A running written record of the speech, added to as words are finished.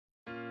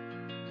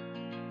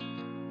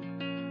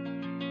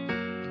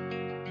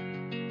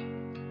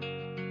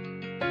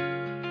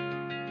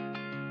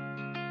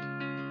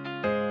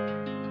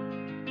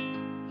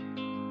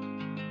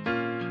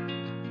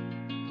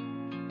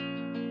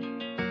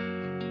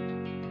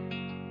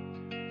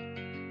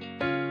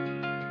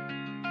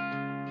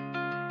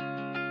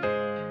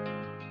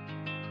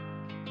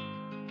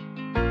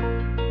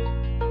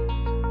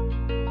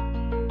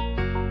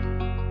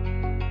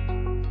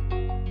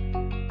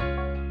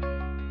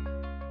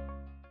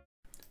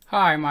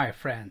Hi my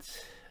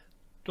friends,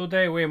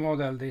 today we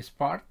model this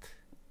part.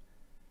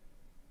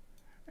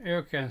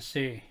 You can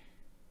see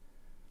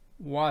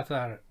what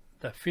are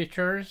the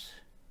features,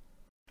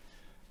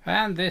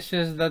 and this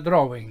is the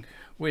drawing.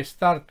 We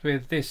start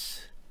with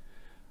this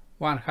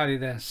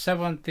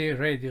 170,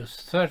 radius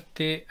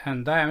 30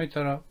 and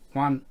diameter of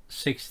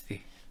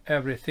 160.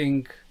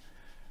 Everything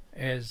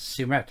is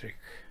symmetric.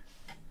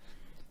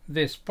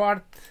 This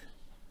part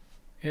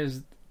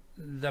is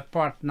the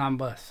part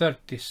number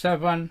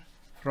 37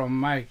 from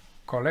my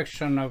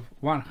collection of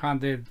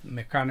 100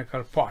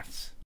 mechanical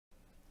parts.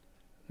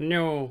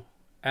 New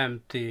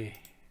empty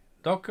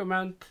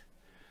document.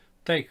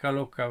 Take a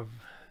look of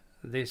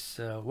this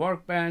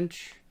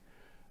workbench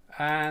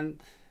and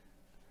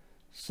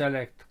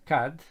select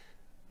CAD,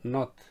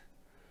 not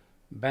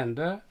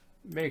Blender,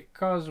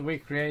 because we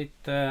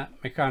create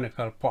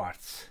mechanical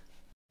parts.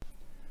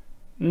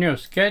 New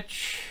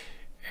sketch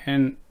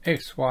in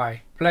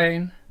XY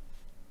plane,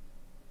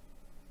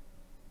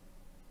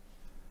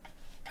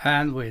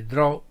 and we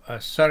draw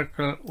a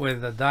circle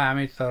with a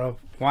diameter of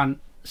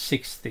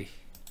 160.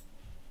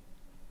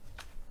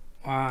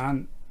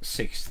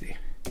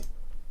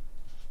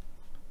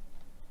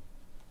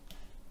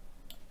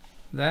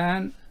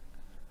 Then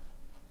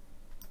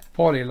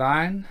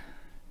polyline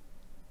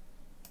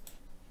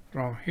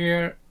from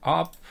here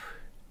up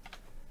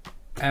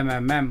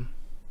MMM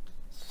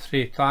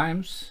 3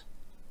 times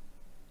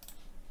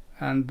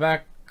and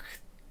back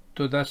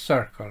to the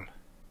circle.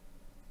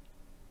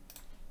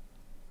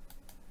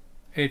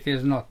 It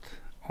is not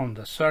on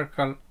the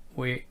circle.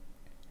 We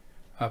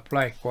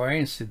apply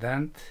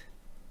coincident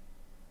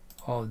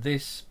of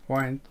this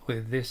point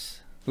with this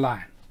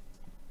line.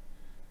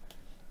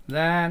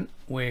 Then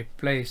we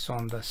place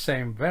on the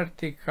same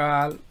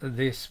vertical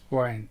this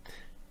point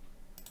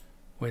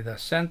with a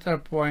center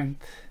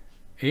point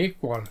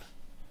equal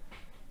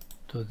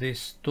to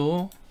these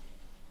two,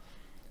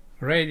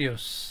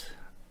 radius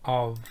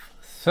of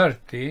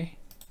 30,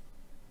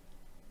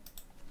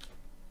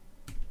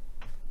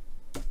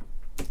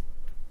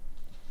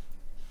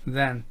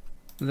 then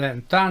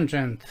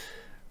tangent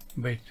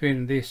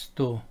between these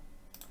two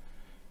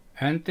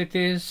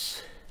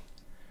entities,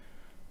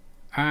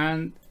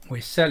 and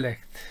we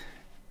select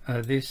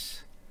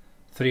these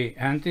three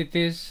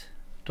entities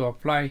to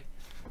apply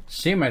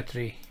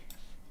symmetry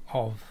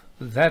of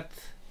that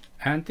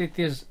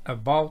entities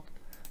about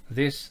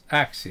this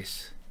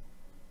axis.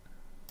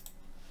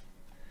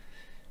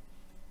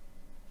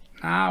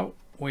 Now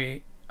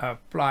we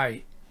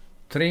apply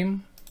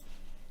trim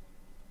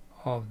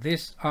of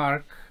this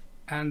arc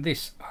and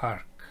this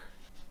arc.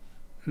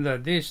 The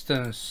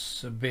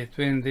distance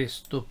between these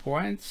 2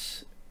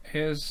 points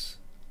is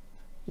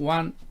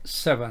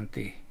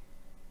 170.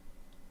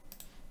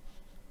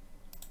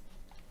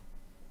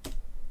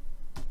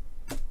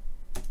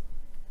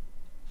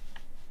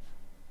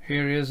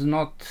 Here is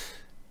not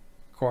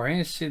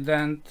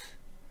coincident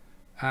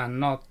and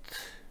not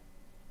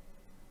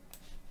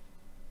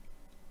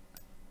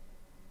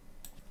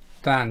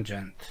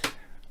tangent.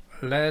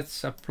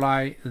 Let's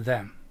apply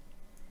them.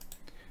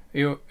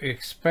 You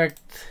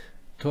expect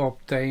to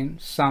obtain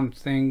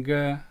something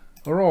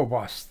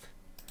robust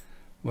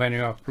when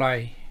you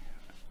apply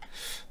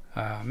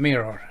a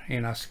mirror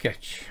in a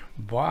sketch,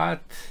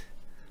 but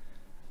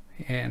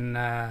in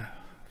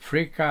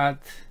FreeCAD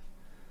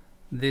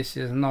this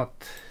is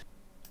not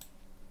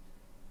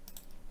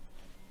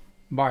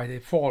by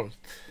default.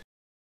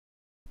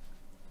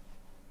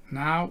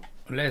 Now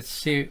let's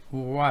see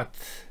what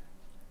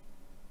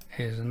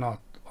is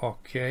not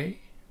okay.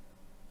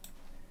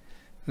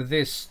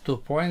 These 2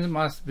 points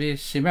must be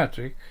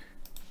symmetric.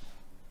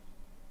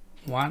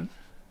 1,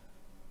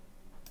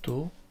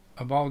 2,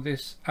 about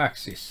this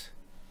axis.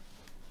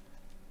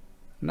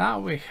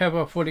 Now we have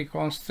a fully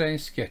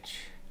constrained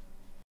sketch.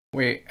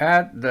 We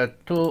add the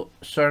 2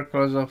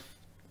 circles of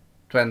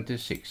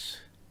 26,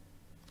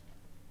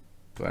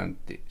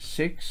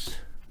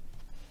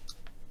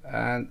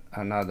 and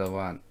another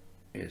one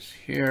is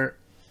here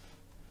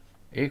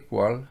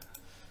equal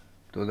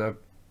to the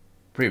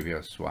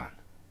previous one.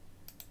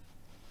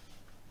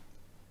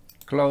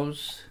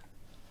 Close,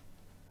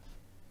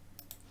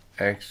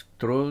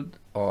 extrude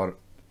or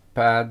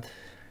pad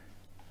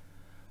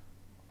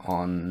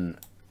on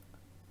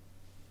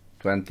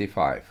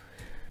 25.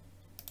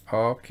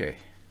 Okay,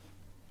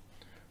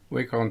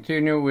 we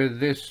continue with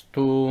these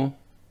 2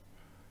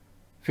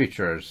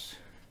 features,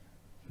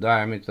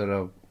 diameter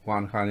of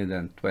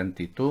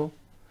 122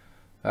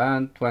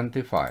 and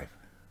 25.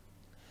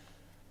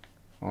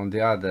 On the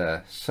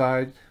other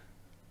side,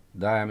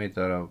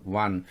 diameter of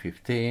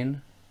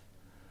 115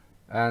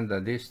 and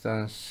the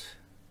distance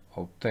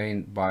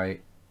obtained by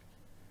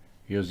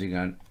using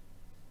an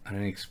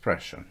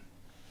expression.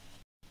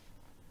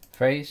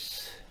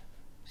 Face,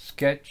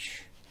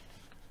 sketch,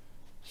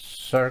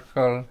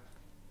 circle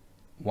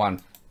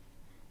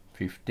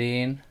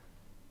 115,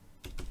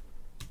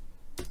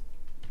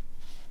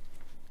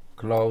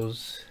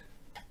 close,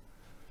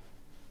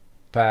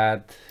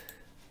 pad,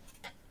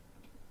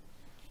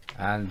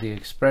 and the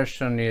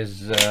expression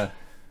is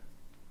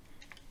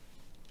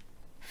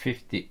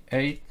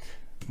 58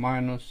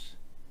 minus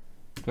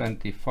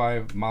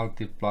 25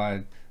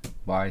 multiplied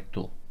by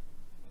 2.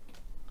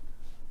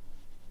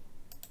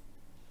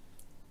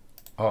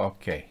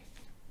 Okay,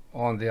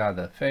 on the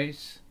other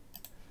face,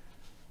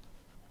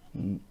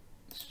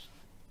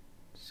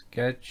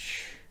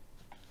 sketch,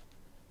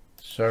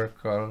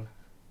 circle,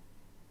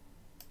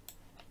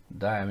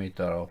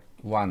 diameter of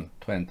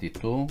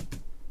 122,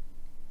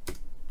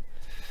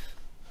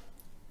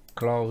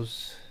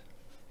 close,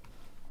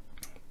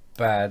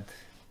 pad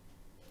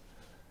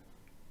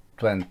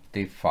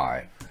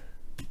 25.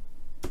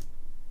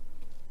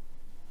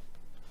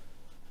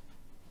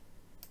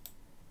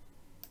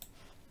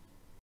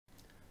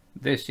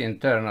 This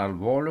internal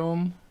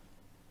volume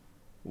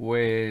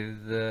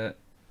with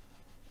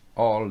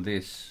all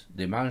these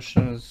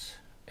dimensions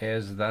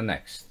is the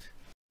next.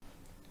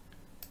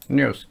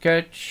 New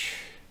sketch,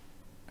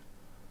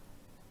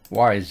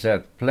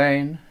 YZ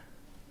plane,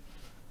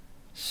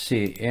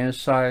 C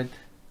inside,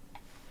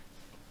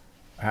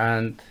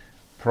 and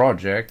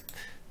project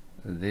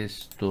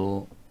these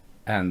two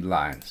end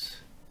lines.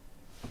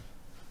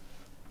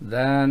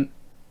 Then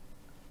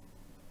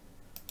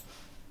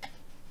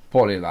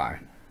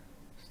polyline,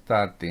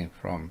 starting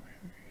from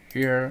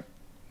here,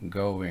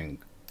 going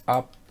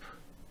up,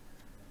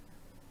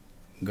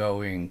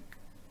 going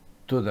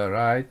to the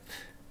right,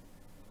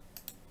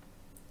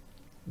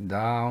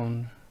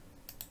 down,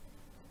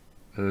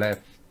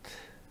 left,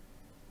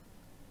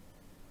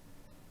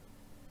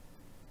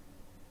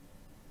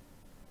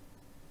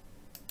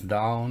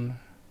 down,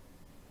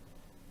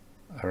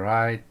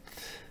 right,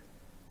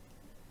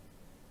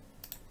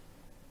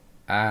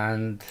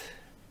 and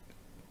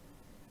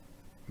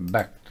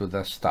back to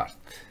the start.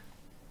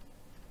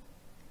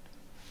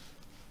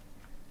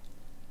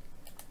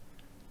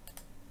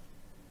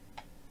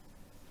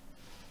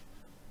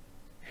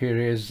 Here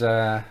is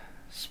a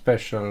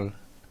special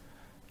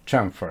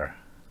chamfer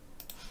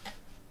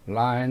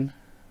line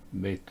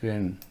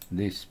between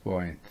this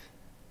point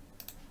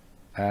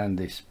and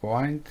this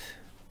point.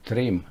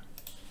 Trim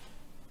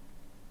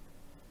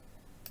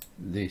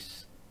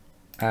this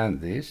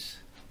and this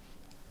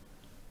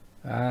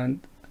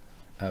and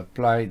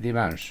apply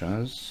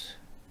dimensions.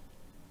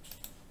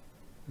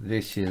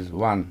 This is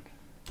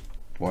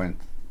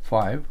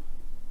 1.5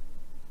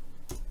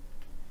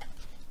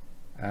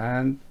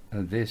 and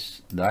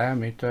this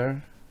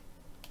diameter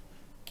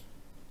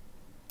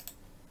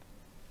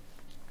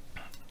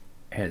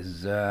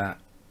is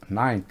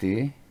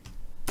 90,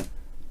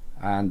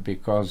 and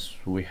because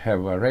we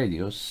have a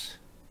radius,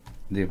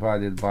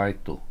 divided by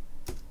 2.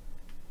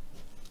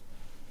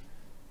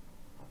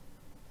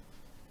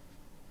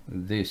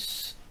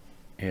 This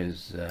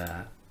is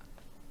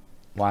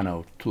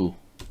 102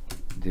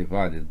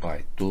 divided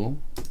by 2.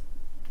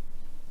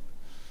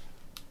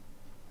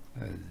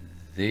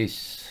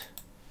 This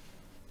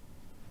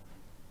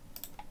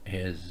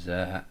is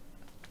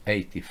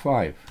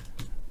 85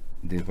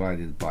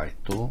 divided by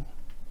 2.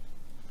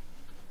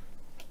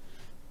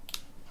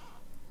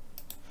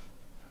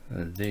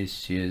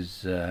 This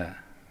is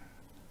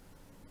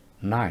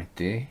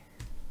 90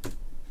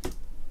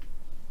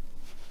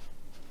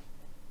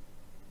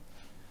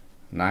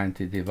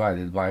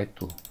 divided by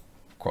 2,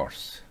 of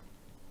course.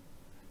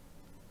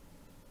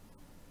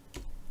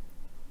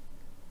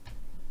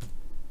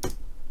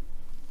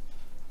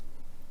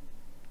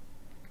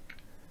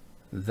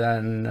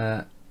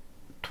 Then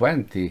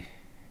 20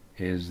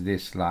 is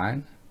this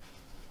line,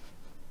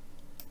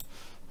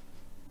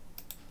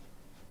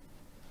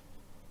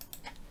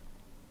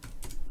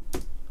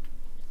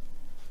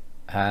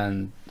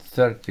 and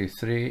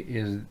 33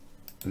 is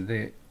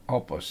the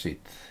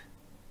opposite,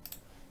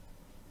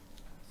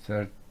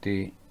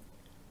 33.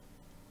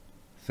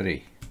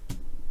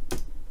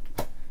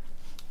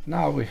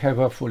 Now we have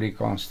a fully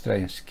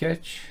constrained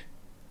sketch.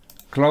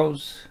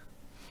 Close,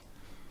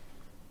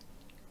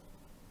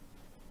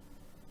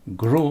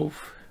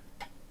 groove,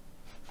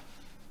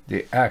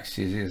 the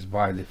axis is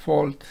by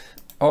default.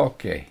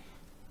 Okay.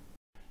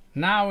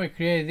 Now we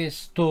create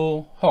these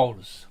two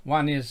holes.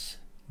 One is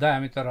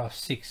diameter of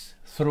 6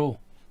 through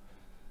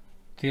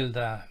till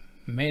the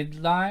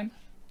midline,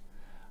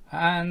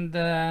 and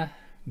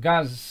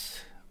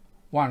gauze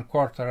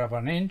 1/4 of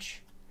an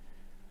inch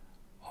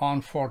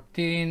on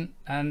 14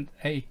 and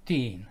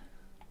 18.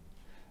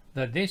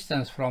 The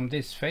distance from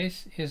this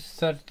face is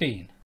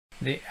 13.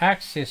 The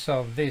axis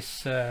of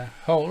these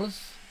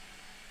holes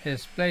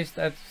is placed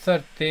at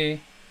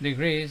 30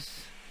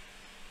 degrees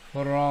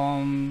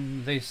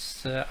from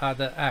this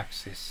other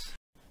axis.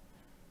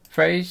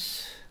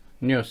 Face,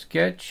 new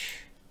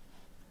sketch,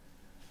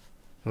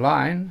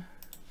 line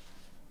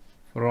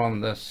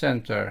from the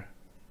center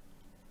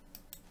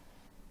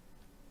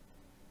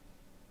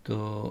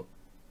to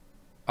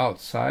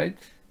outside,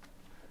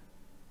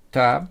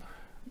 tab,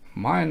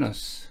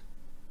 minus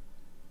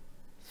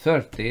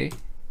 30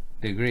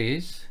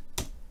 degrees,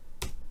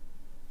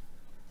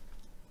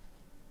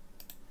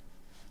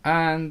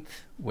 and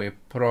we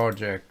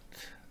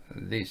project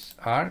this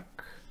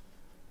arc.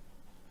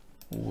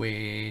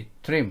 We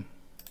trim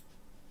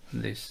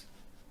this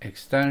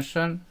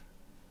extension,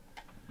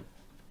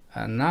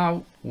 and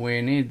now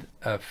we need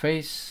a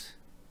face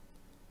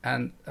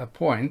and a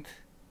point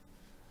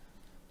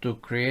to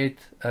create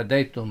a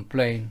datum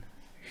plane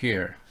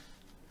here.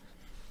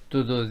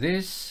 To do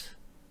this,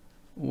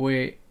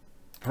 we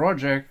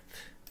project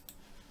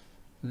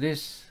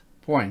this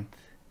point,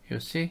 you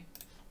see,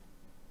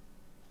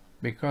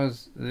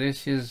 because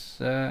this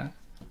is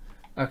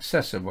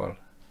accessible.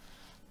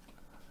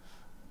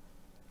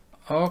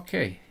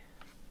 Okay,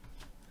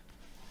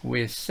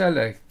 we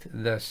select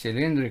the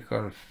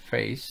cylindrical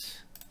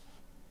face,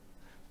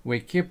 we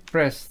keep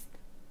pressed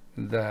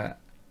the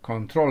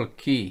control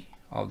key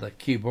of the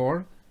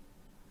keyboard,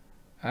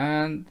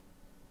 and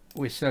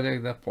we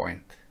select the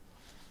point.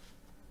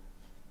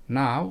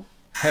 Now,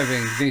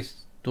 having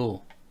these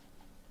two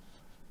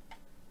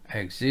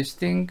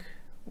existing,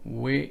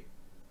 we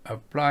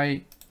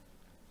apply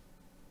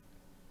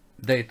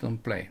datum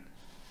plane.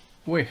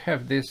 We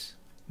have this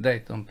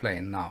datum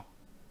plane now.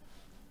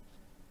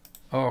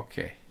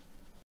 Okay,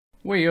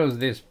 we use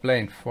this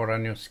plane for a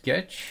new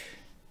sketch,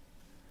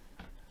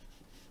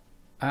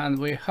 and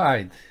we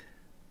hide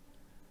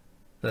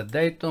the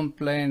datum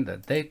plane, the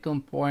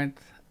datum point,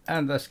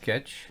 and the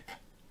sketch.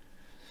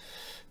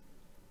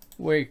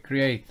 We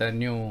create a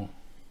new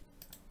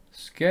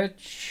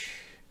sketch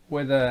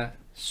with a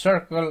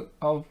circle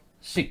of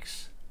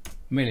 6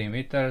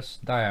 millimeters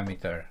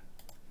diameter.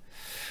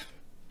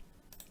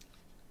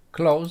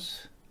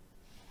 Close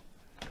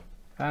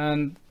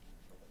and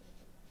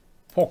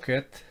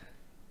pocket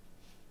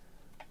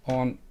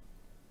on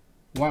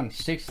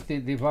 160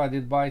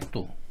 divided by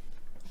 2.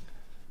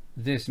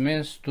 This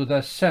means to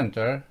the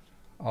center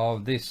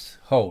of this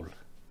hole.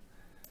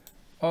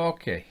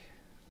 Okay,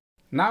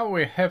 now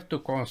we have to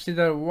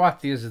consider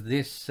what is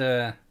this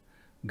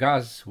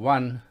gauze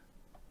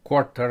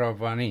 1/4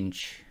 of an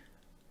inch.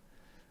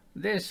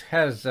 This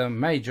has a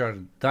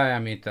major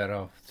diameter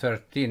of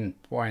 13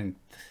 point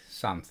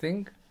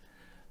something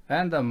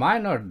and a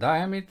minor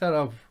diameter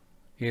of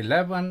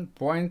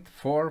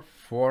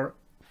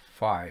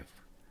 11.445.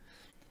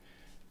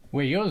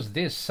 We use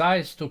this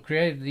size to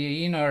create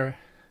the inner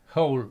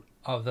hole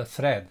of the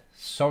thread,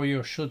 so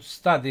you should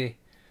study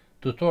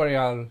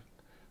tutorial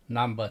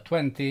number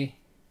 20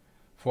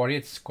 for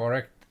its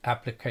correct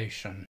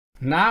application.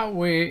 Now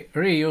we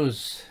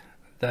reuse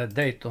the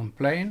datum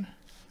plane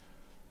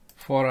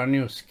for a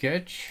new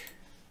sketch,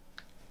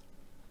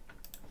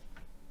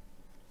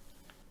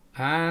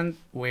 and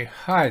we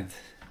hide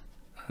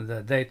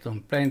the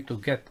datum plane to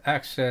get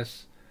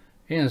access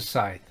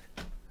inside.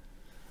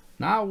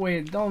 Now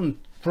we don't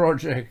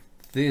project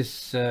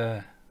this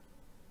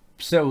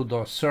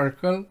pseudo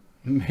circle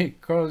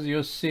because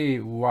you see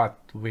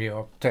what we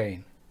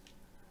obtain.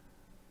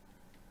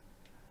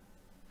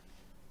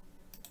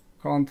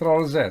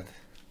 Ctrl Z.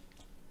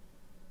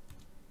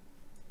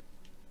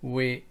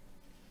 We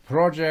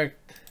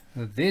project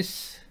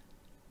this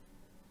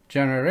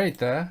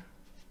generator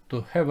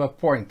to have a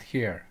point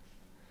here.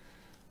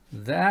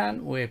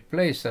 Then we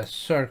place a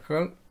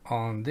circle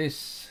on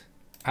this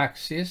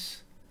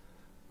axis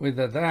with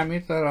a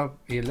diameter of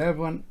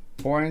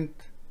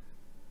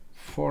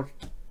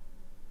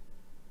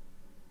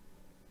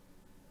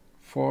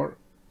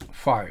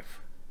 11.445.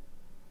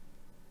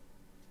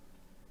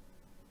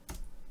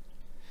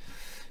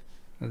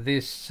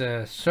 This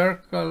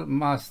circle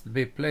must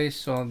be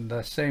placed on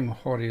the same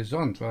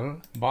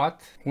horizontal, but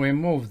we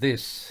move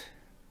this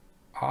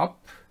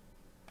up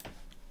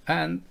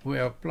and we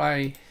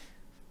apply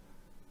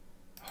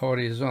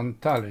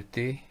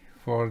horizontality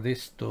for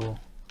these two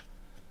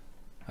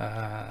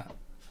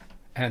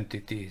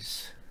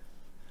entities.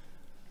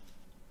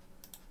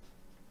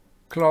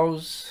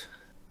 Close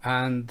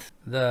and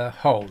the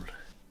hole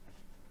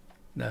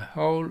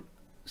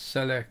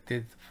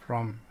selected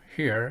from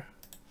here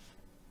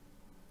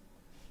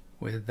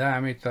with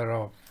diameter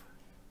of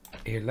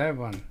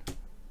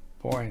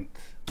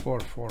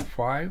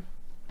 11.445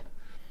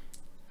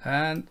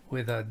 and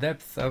with a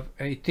depth of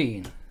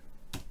 18.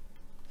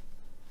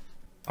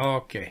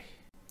 Okay,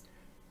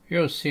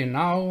 you see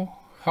now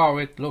how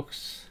it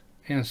looks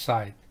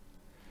inside.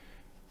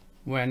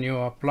 When you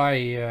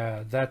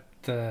apply that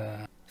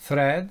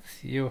thread,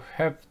 you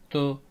have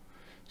to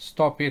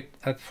stop it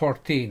at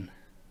 14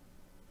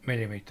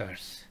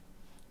 millimeters.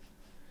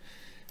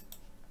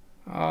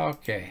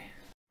 Okay,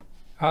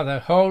 other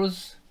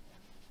holes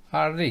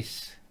are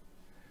these.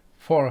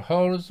 4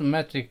 holes,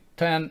 metric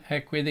 10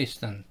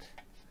 equidistant.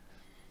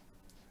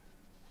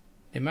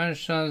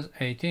 Dimensions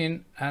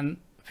 18 and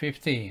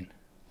 15.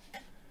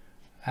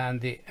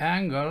 And the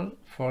angle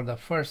for the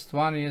first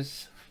one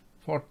is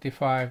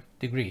 45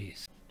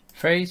 degrees.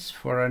 Face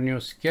for a new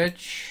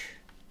sketch.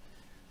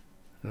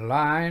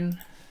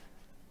 Line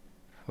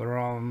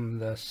from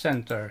the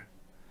center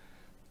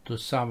to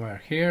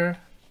somewhere here.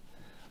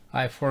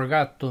 I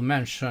forgot to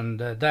mention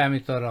the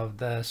diameter of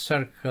the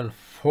circle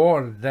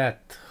for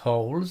that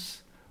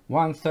holes,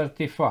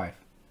 135.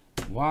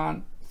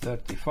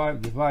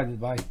 135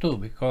 divided by 2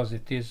 because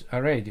it is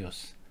a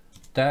radius.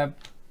 Tab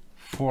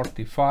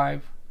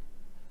 45.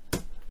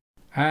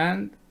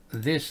 And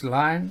this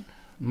line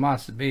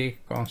must be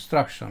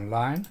construction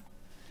line.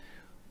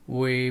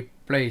 We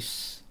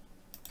place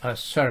a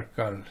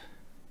circle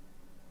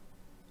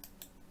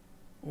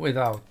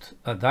without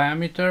a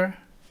diameter,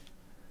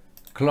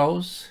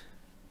 close.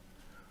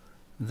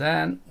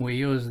 Then we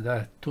use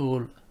the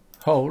tool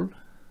hole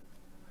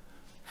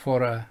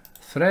for a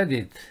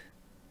threaded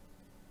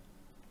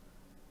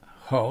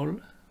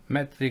hole,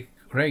 metric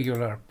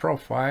regular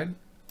profile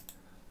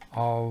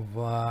of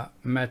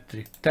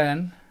metric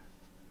 10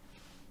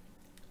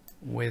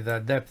 with a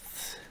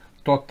depth,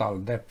 total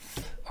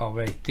depth of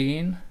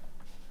 18,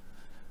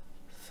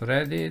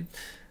 threaded,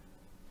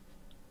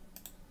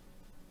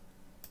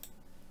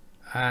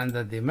 and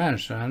the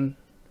dimension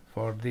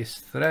for this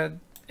thread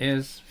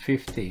is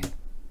 15.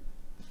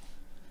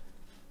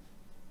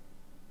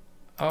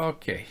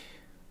 Okay,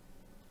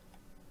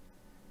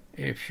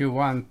 if you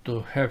want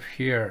to have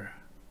here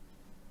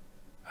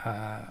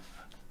a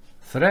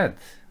thread,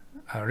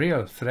 a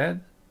real thread,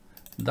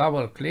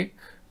 double click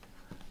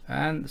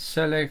and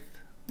select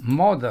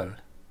model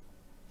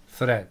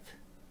thread.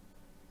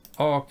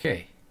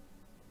 Okay,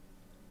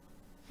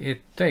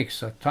 it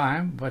takes a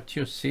time, but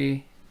you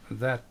see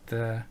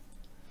that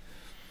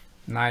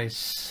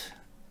nice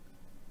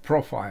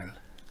profile.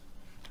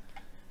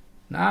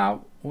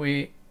 Now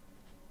we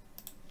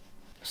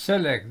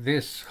select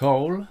this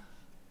hole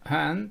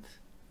and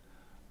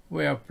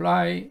we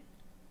apply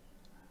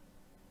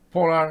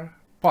polar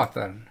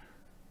pattern.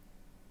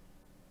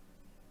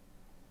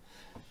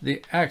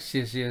 The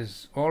axis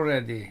is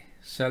already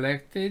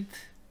selected.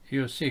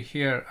 You see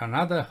here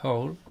another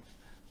hole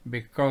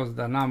because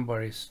the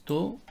number is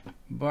 2,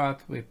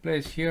 but we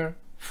place here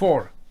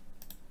 4.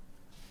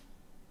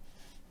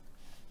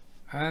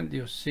 And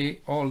you see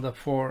all the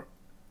 4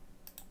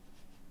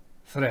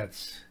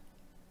 threads.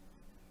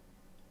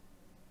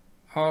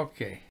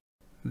 Okay,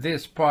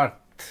 this part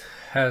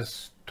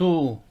has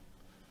 2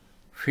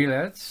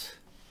 fillets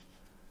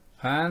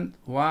and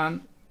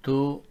 1,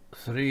 2,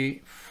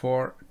 3,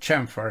 4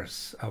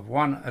 chamfers of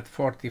 1 at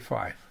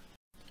 45.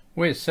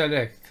 We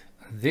select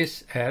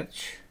this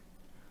edge,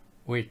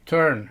 we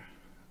turn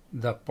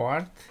the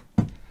part,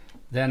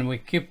 then we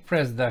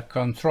press the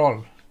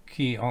Control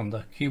key on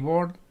the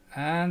keyboard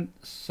and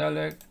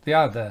select the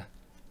other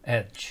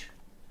edge.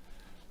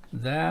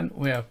 Then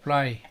we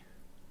apply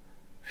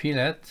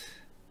fillet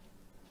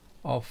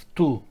of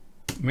 2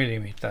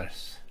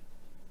 millimeters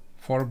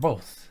for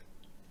both.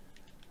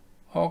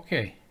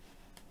 Okay.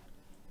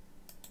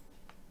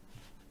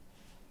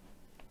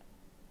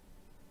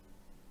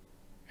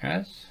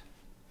 Yes.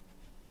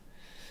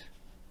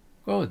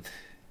 Good.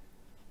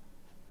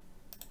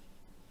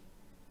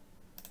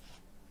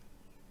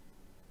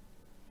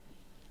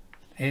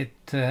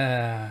 It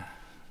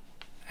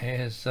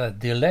is a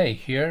delay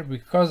here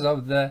because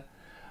of the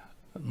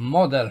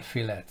model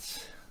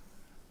fillets.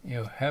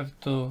 You have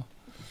to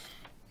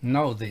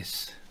know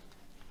this.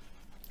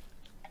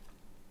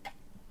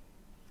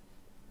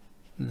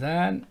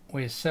 Then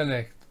we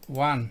select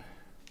 1,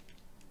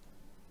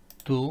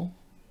 2,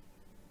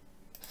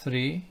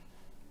 3,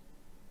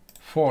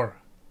 4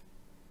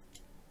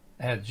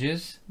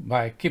 edges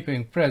by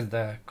press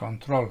the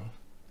Control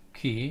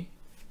key.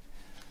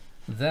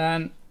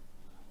 Then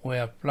we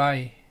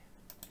apply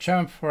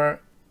chamfer,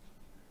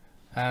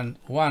 and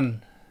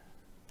 1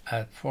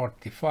 at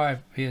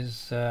 45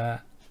 is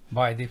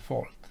by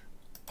default.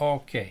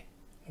 Okay,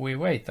 we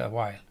wait a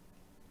while.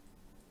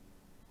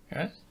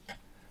 Yes,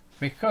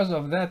 because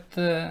of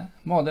that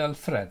model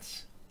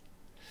threads.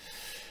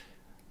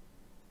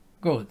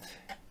 Good.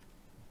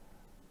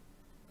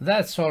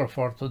 That's all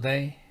for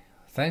today.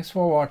 Thanks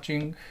for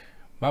watching.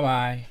 Bye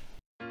bye.